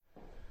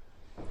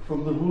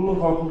From the rule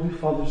of our Holy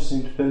Father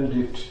Saint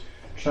Benedict,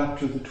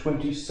 chapter the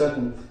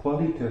 27th,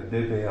 Qualiter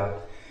debeat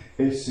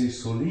esse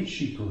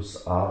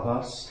sollicitus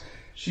abbas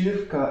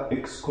circa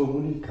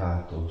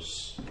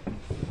excommunicatos.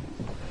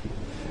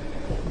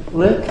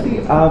 Let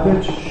the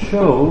abbot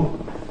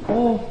show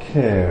all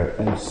care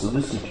and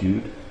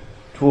solicitude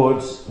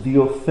towards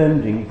the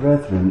offending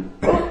brethren,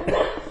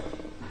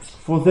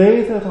 for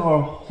they that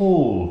are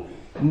whole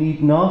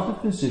need not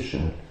a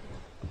physician,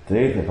 but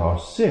they that are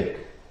sick,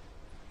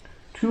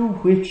 to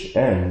which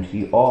end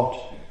he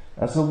ought,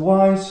 as a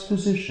wise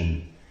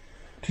physician,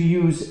 to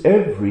use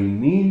every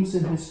means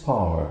in his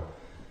power,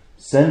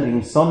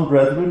 sending some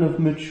brethren of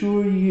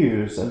mature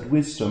years and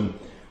wisdom,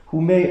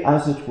 who may,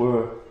 as it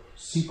were,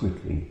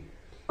 secretly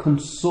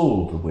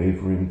console the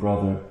wavering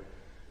brother,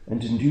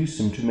 and induce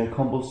him to make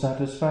humble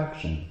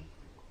satisfaction.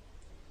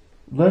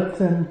 Let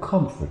them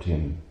comfort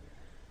him,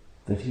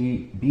 that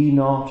he be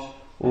not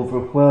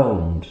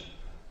overwhelmed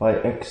by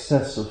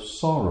excess of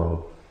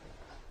sorrow,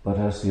 but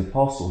as the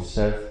Apostle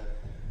saith,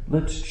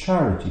 let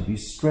charity be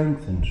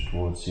strengthened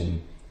towards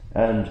him,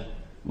 and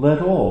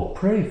let all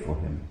pray for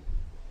him.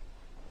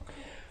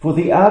 For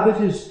the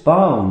abbot is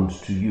bound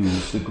to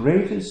use the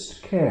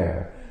greatest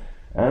care,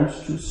 and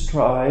to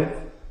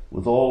strive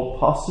with all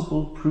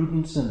possible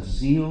prudence and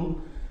zeal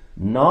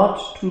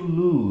not to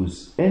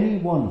lose any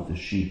one of the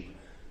sheep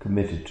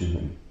committed to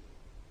him.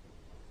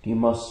 He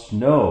must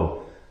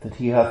know that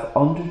he hath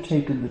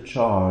undertaken the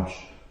charge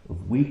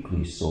of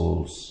weakly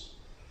souls,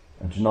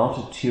 and not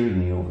a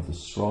tyranny over the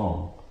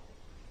strong.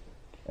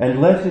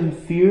 And let him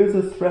fear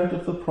the threat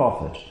of the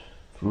prophet,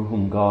 through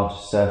whom God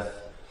saith,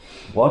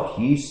 what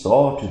ye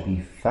saw to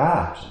be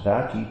fat,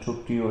 that ye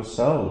took to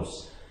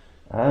yourselves,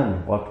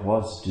 and what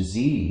was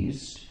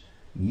diseased,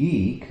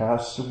 ye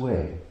cast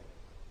away.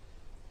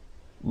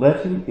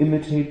 Let him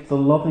imitate the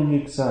loving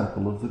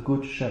example of the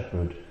good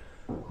shepherd,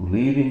 who,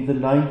 leaving the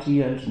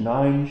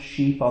 99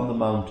 sheep on the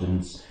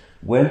mountains,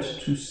 went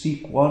to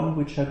seek one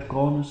which had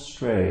gone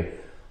astray,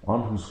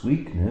 on whose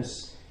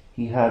weakness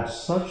he had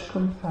such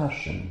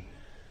compassion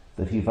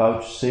that he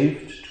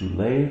vouchsafed to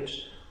lay it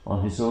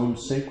on his own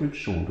sacred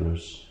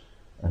shoulders,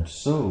 and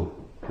so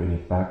bring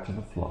it back to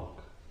the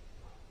flock.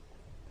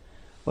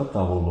 But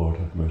thou, O Lord,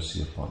 have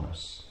mercy upon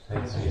us.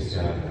 Thanks be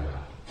to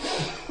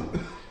God.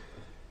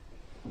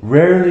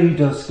 Rarely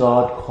does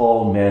God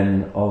call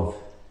men of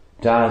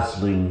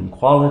dazzling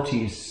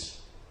qualities,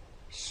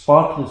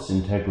 spotless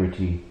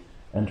integrity,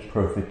 and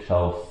perfect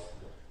health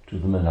to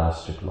the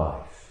monastic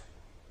life.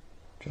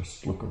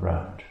 Just look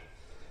around.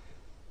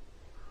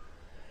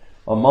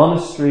 A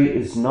monastery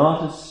is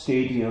not a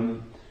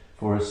stadium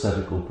for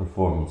ascetical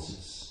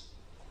performances.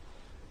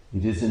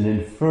 It is an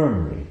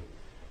infirmary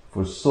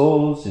for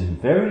souls in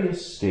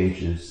various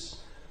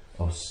stages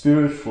of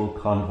spiritual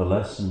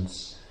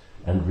convalescence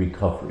and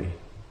recovery.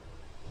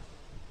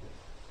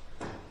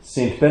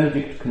 Saint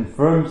Benedict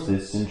confirms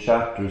this in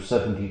chapter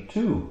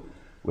 72,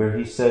 where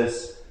he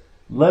says,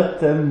 let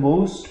them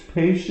most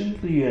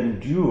patiently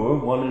endure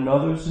one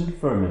another's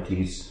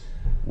infirmities,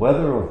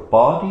 whether of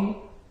body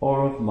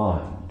or of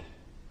mind.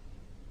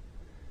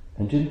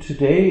 And in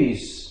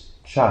today's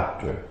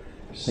chapter,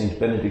 Saint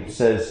Benedict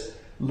says,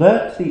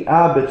 let the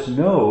abbot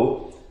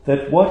know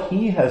that what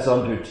he has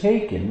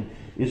undertaken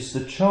is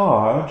the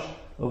charge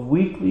of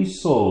weakly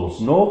souls.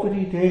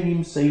 Noveri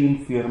denim se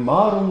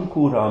infirmarum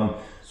curam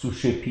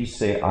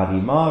suscepice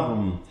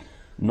animarum,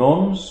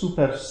 non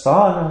super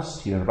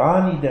sanas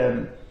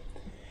tyrannidem.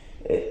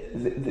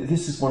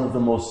 This is one of the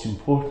most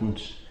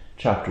important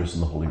chapters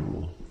in the Holy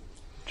Rule,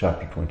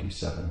 chapter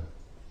 27.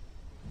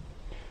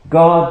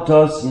 God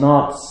does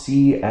not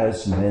see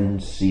as men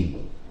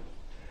see.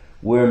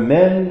 Where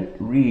men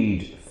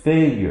read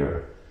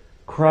failure,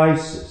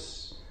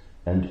 crisis,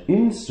 and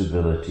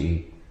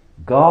instability,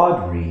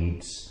 God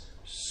reads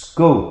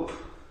scope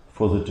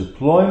for the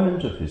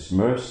deployment of his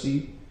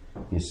mercy,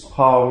 his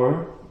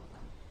power,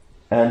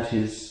 and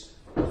his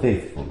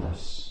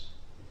faithfulness.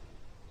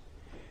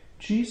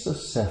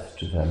 Jesus saith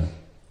to them,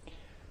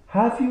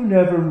 have you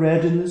never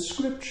read in the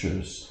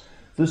Scriptures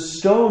the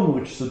stone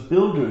which the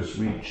builders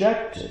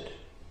rejected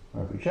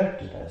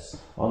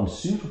as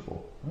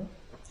unsuitable?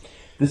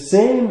 The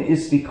same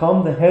is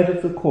become the head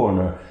of the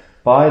corner.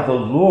 By the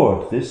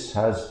Lord this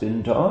has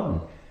been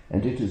done,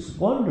 and it is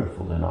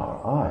wonderful in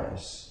our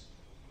eyes.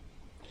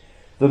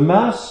 The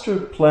master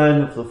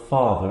plan of the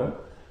Father,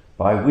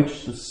 by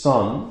which the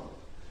Son,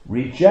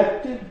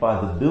 rejected by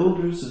the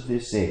builders of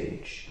this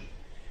age,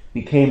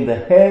 became the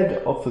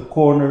head of the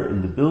corner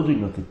in the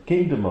building of the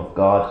kingdom of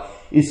God,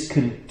 is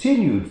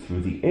continued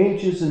through the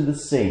ages in the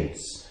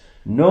saints,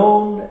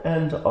 known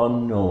and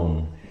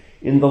unknown,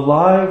 in the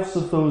lives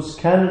of those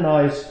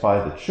canonized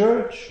by the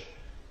Church,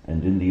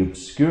 and in the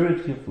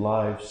obscurity of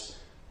lives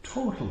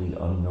totally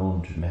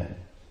unknown to men.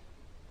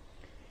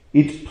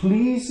 It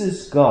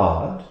pleases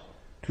God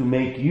to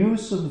make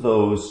use of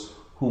those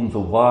whom the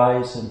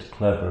wise and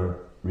clever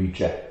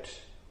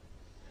reject.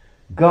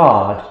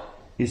 God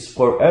is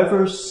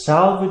forever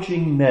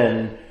salvaging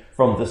men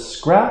from the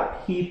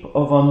scrap heap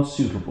of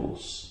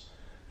unsuitables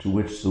to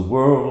which the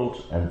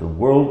world and the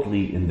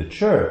worldly in the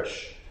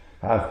church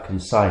have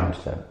consigned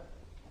them.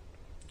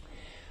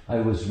 I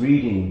was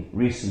reading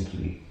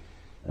recently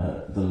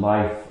the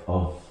life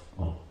of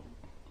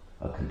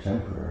a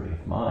contemporary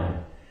of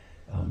mine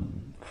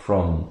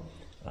from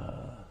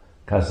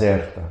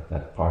Caserta,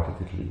 that part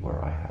of Italy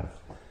where I have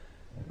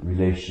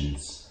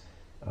relations,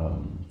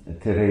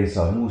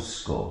 Teresa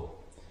Musco.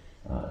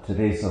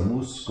 Teresa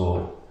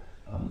Musco,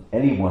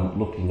 anyone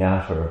looking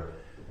at her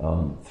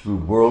through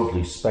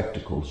worldly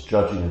spectacles,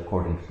 judging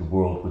according to the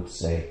world, would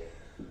say,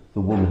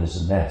 the woman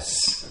is a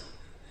mess.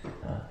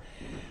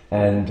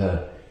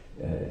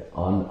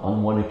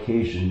 On one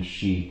occasion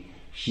she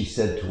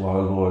said to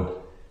our Lord,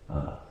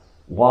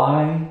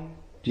 why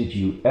did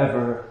you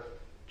ever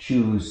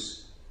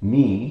choose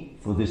me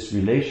for this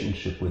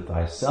relationship with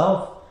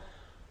thyself?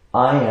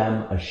 I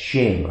am a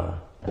shema.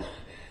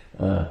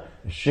 A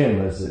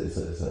shema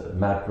is a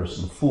mad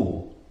person, a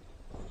fool.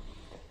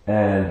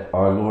 And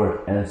our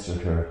Lord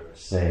answered her,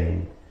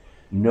 saying,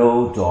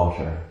 know,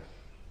 daughter,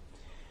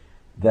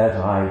 that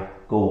I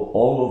go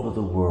all over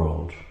the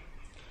world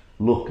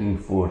looking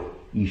for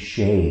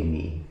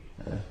ishemi,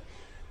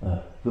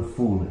 the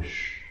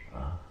foolish,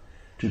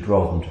 to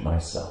draw them to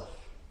myself.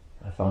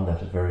 I found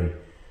that a very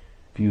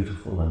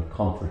beautiful and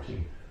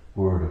comforting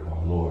word of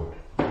our Lord.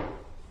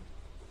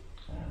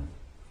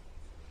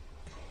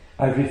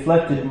 I've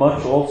reflected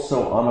much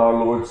also on our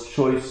Lord's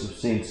choice of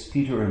Saints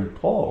Peter and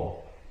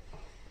Paul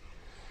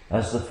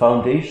as the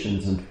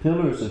foundations and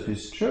pillars of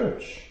his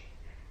church.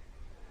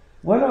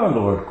 When our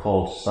Lord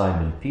called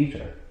Simon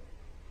Peter,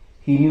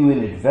 he knew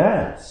in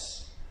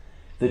advance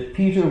that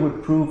Peter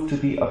would prove to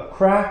be a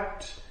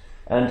cracked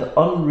and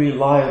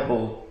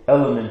unreliable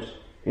element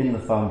in the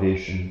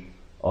foundation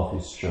of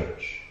his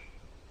church.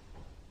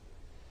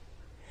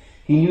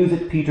 He knew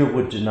that Peter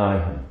would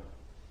deny him.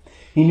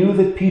 He knew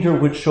that Peter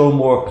would show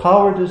more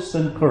cowardice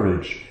than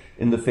courage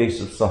in the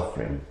face of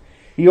suffering.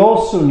 He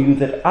also knew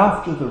that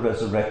after the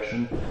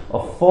resurrection,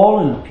 a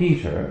fallen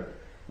Peter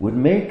would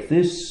make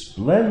this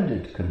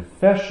splendid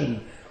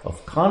confession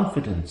of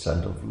confidence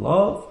and of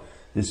love,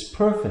 this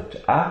perfect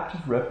act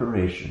of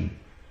reparation.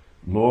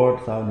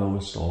 Lord, thou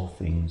knowest all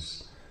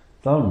things.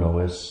 Thou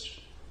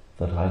knowest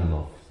that I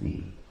love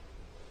thee.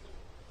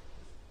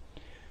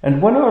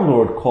 And when our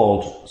Lord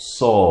called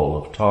Saul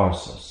of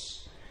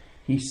Tarsus,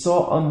 he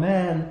saw a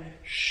man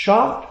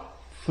shot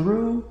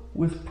through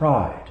with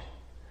pride,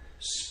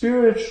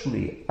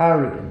 spiritually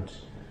arrogant,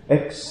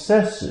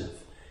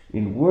 excessive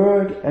in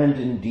word and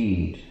in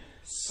deed,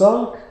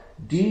 sunk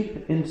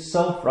deep in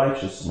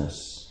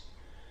self-righteousness,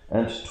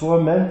 and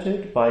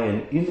tormented by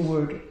an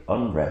inward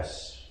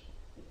unrest.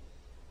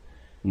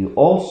 He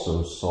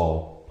also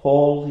saw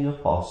Paul the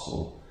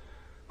Apostle,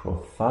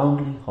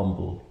 profoundly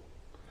humble,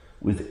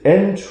 with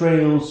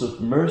entrails of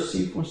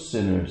mercy for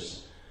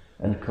sinners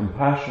and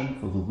compassion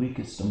for the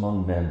weakest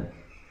among men,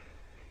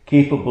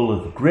 capable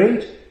of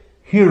great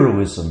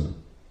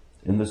heroism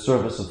in the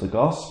service of the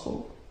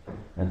gospel,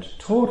 and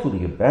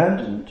totally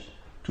abandoned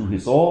to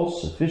his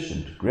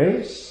all-sufficient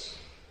grace,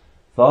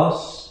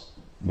 thus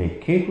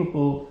made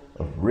capable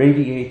of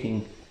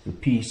radiating the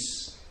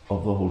peace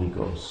of the Holy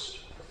Ghost.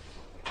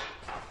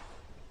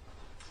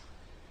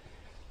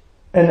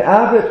 An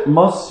abbot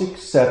must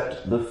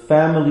accept the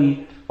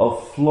family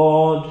of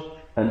flawed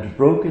and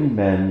broken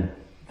men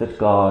that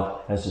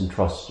God has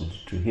entrusted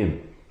to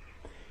him,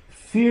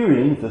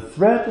 fearing the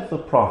threat of the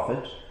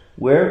prophet,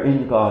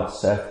 wherein God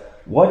saith,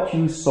 what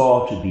you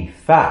saw to be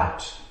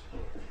fat,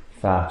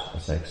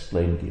 as I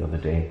explained the other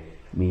day,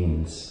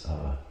 means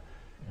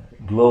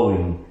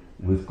glowing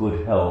with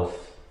good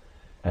health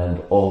and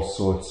all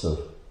sorts of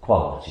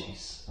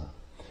qualities.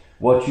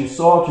 What you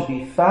saw to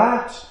be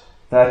fat,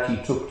 that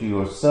ye took to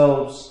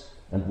yourselves,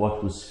 and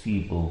what was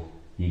feeble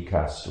ye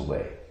cast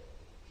away.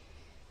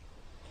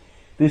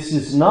 This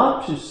is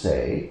not to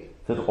say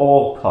that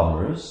all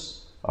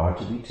comers are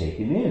to be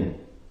taken in,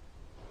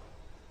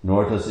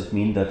 nor does it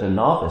mean that a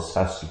novice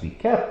has to be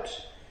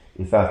kept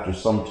if after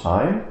some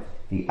time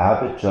the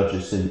abbot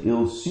judges him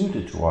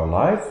ill-suited to our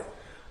life,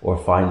 or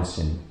finds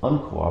him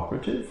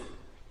uncooperative,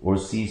 or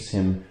sees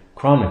him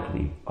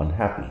chronically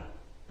unhappy.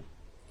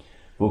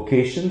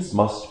 Vocations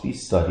must be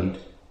studied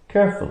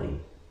carefully.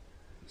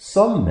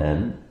 Some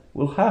men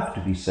will have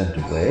to be sent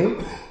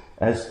away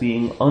as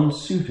being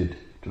unsuited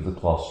to the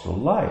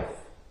claustral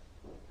life.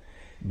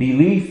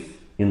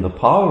 Belief in the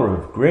power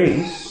of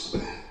grace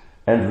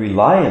and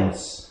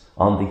reliance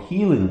on the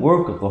healing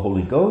work of the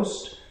Holy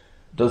Ghost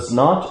does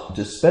not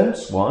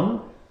dispense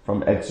one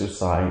from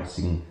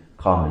exercising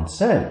common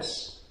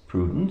sense,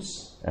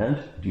 prudence,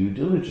 and due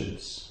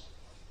diligence.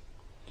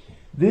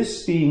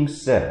 This being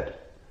said,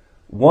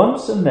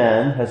 once a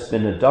man has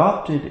been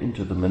adopted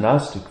into the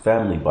monastic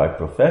family by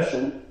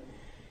profession,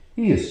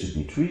 he is to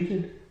be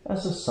treated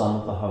as a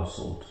son of the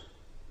household.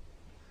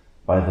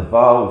 By the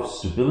vow of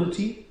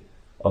stability,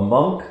 a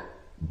monk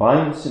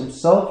binds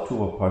himself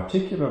to a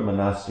particular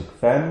monastic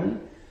family,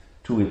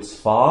 to its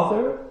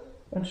father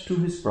and to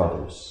his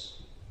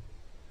brothers.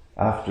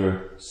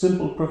 After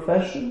simple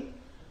profession,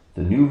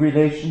 The new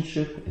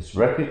relationship is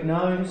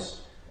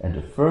recognized and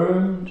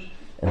affirmed,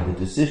 and the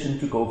decision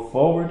to go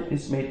forward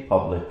is made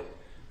public.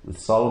 With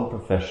solemn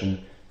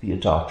profession, the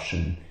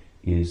adoption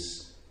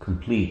is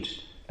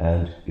complete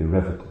and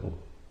irrevocable.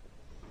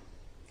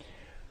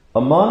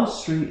 A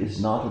monastery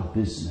is not a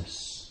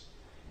business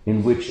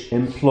in which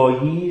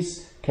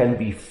employees can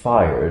be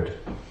fired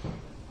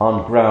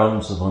on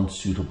grounds of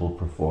unsuitable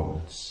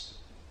performance.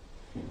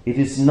 It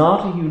is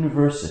not a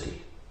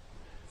university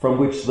from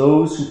which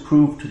those who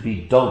prove to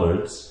be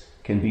dullards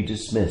can be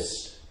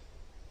dismissed.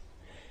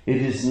 It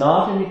is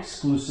not an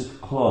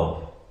exclusive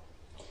club,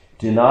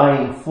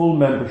 denying full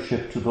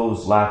membership to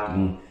those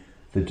lacking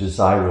the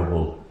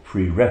desirable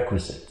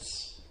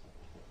prerequisites.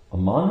 A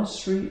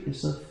monastery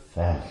is a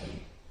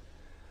family,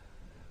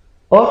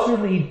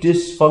 utterly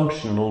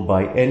dysfunctional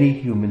by any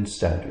human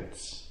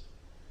standards,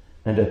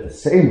 and at the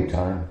same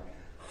time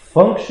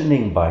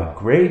functioning by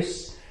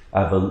grace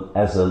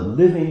as a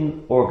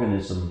living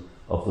organism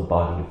of the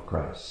body of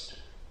Christ.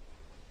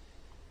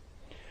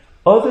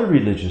 Other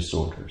religious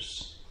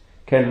orders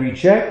can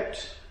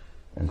reject,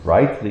 and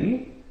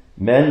rightly,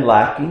 men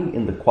lacking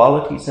in the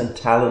qualities and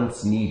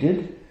talents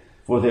needed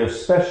for their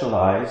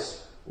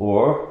specialized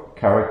or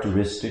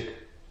characteristic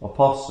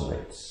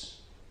apostolates.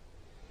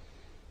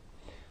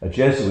 A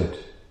Jesuit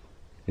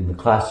in the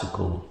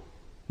classical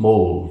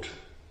mold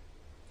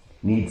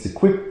needs a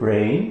quick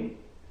brain,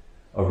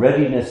 a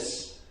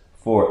readiness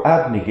for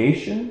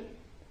abnegation,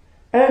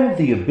 and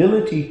the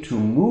ability to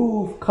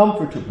move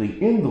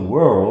comfortably in the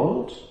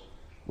world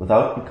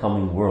without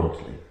becoming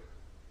worldly.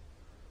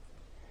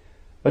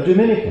 A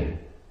Dominican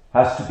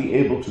has to be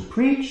able to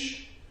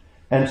preach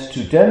and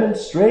to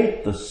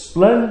demonstrate the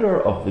splendor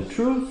of the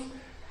truth,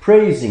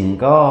 praising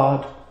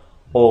God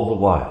all the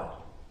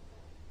while.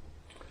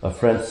 A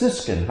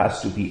Franciscan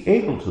has to be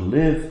able to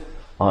live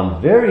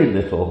on very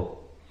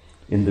little,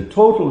 in the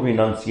total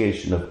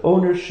renunciation of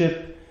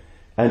ownership,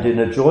 and in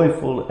a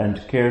joyful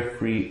and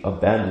carefree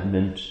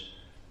abandonment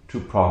to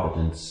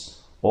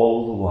providence,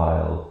 all the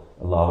while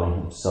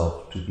allowing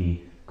himself to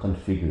be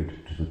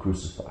configured to the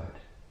crucified.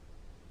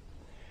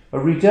 A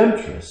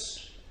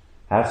Redemptorist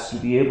has to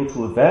be able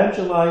to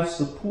evangelize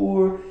the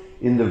poor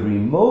in the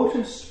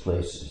remotest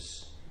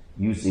places,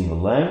 using a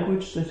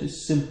language that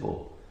is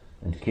simple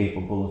and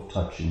capable of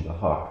touching the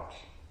heart.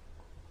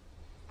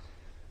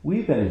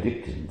 We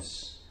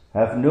Benedictines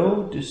have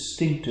no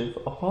distinctive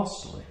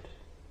apostolate,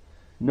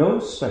 no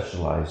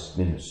specialized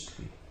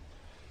ministry,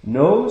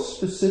 no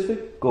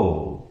specific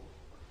goal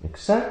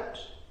except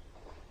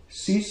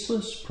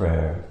ceaseless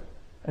prayer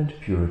and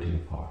purity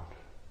of heart.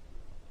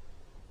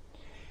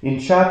 In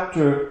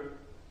chapter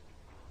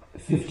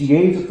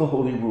 58 of the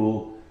Holy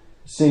Rule,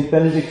 St.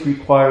 Benedict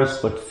requires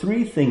but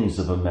 3 things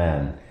of a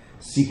man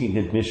seeking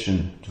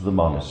admission to the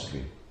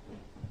monastery.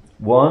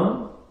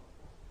 1,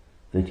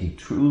 that he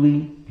truly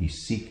be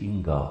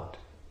seeking God.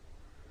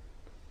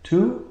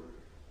 2,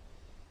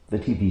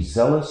 that he be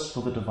zealous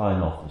for the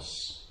divine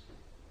office.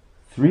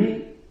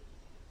 3,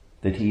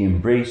 that he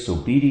embrace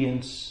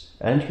obedience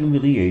and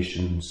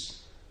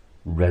humiliations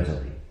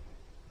readily.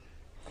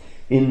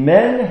 In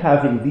men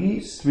having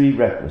these 3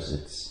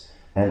 requisites,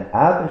 an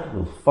abbot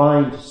will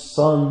find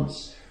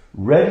sons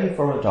ready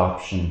for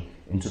adoption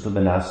into the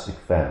monastic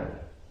family.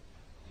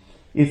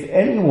 If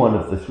any one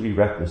of the 3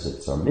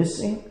 requisites are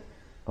missing,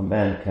 a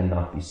man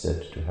cannot be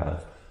said to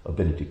have a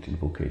Benedictine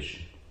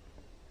vocation.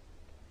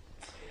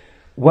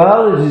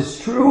 While it is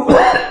true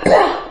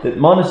that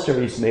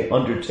monasteries may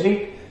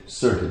undertake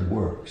certain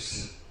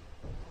works,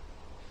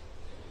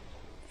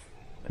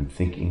 I'm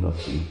thinking of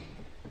the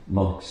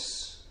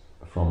monks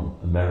from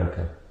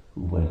America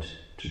who went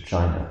to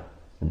China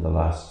in the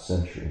last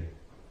century.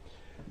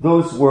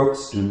 Those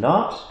works do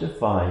not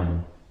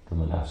define the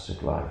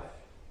monastic life.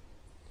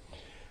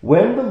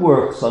 When the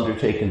works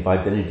undertaken by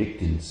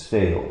Benedictines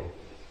fail,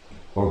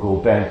 or go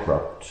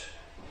bankrupt,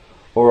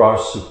 or are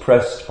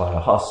suppressed by a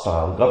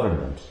hostile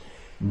government,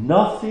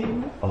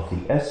 nothing of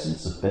the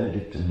essence of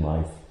Benedictine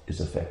life is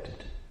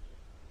affected.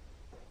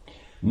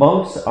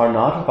 Monks are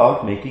not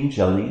about making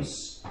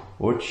jellies,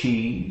 or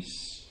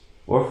cheese,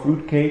 or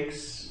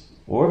fruitcakes,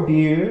 or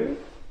beer,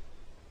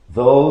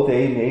 though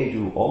they may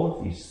do all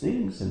of these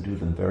things and do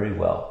them very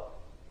well.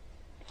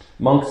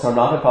 Monks are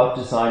not about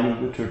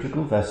designing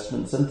liturgical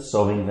vestments and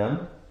sewing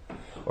them,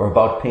 or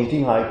about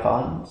painting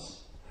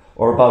icons,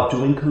 or about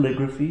doing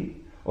calligraphy,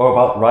 or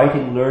about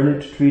writing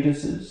learned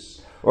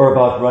treatises, or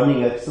about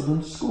running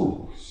excellent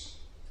schools,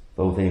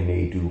 though they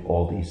may do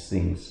all these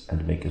things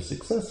and make a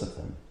success of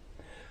them.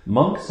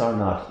 Monks are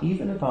not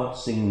even about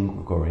singing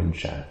Gregorian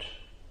chant,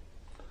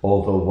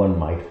 although one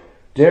might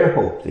dare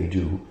hope they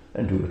do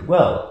and do it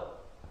well.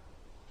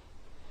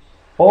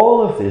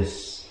 All of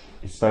this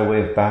is by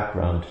way of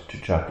background to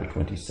chapter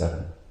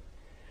 27.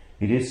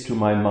 It is, to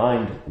my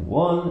mind,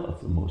 one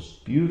of the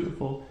most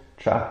beautiful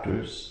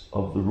chapters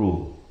of the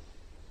Rule.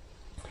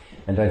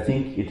 And I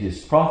think it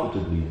is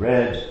profitably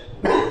read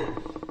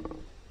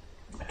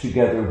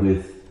together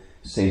with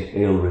St.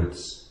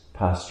 Aelred's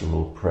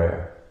pastoral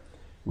prayer,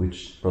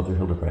 which Brother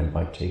Hildebrand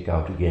might take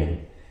out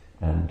again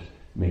and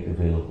make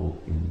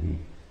available in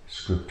the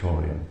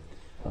scriptorium.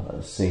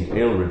 St.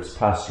 Aelred's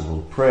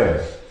pastoral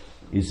prayer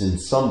is in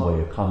some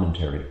way a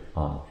commentary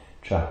on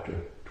chapter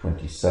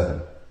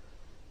 27.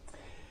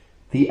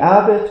 The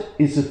abbot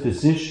is a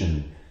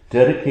physician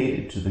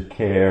dedicated to the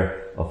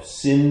care of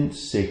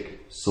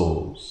sin-sick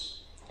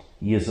souls.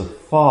 He is a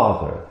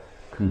father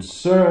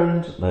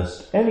concerned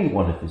lest any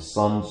one of his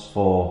sons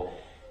fall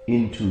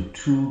into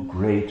too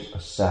great a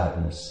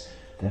sadness.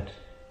 That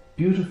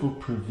beautiful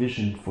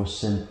provision for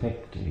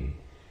Sempecte,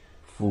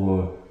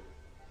 for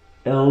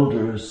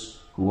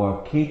elders who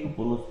are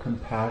capable of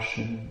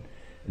compassion,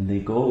 and they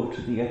go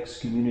to the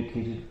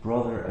excommunicated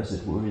brother, as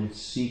it were in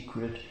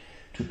secret,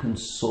 to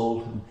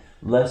console him,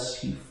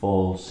 lest he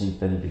fall, St.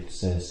 Benedict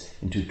says,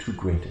 into too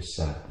great a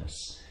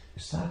sadness.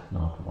 Is that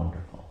not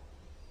wonderful?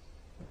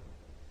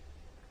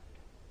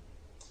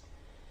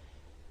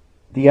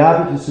 The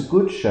abbot is a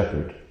good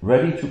shepherd,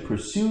 ready to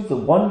pursue the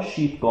one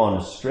sheep gone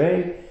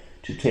astray,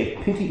 to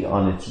take pity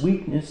on its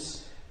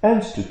weakness,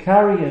 and to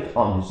carry it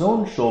on his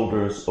own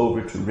shoulders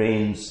over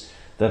terrains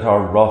that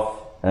are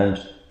rough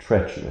and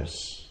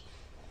treacherous.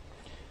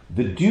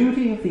 The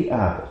duty of the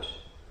abbot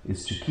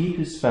is to keep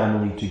his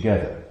family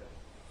together,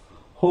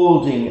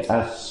 holding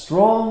as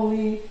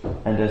strongly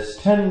and as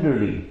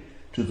tenderly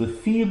to the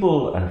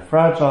feeble and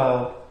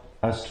fragile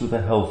as to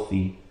the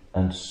healthy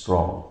and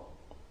strong.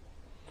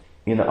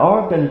 In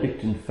our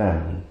Benedictine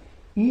family,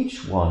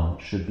 each one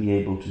should be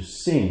able to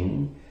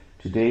sing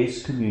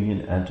today's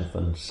communion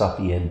antiphon,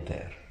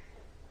 Sapienter,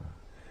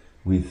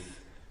 with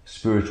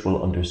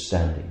spiritual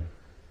understanding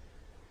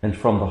and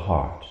from the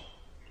heart.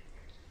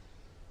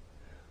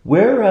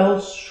 Where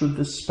else should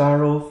the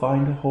sparrow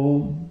find a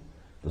home,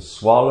 the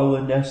swallow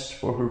a nest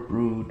for her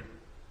brood,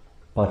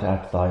 but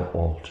at thy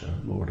altar,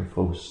 Lord of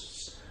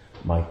hosts,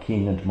 my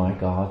King and my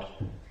God?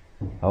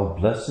 How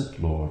blessed,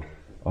 Lord,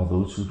 are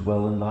those who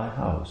dwell in thy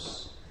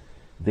house.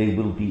 They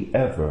will be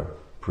ever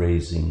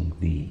praising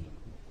thee.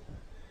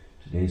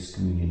 Today's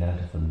communion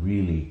antiphon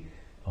really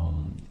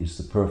is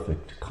the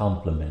perfect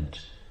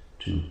complement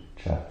to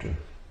chapter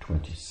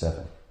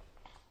 27.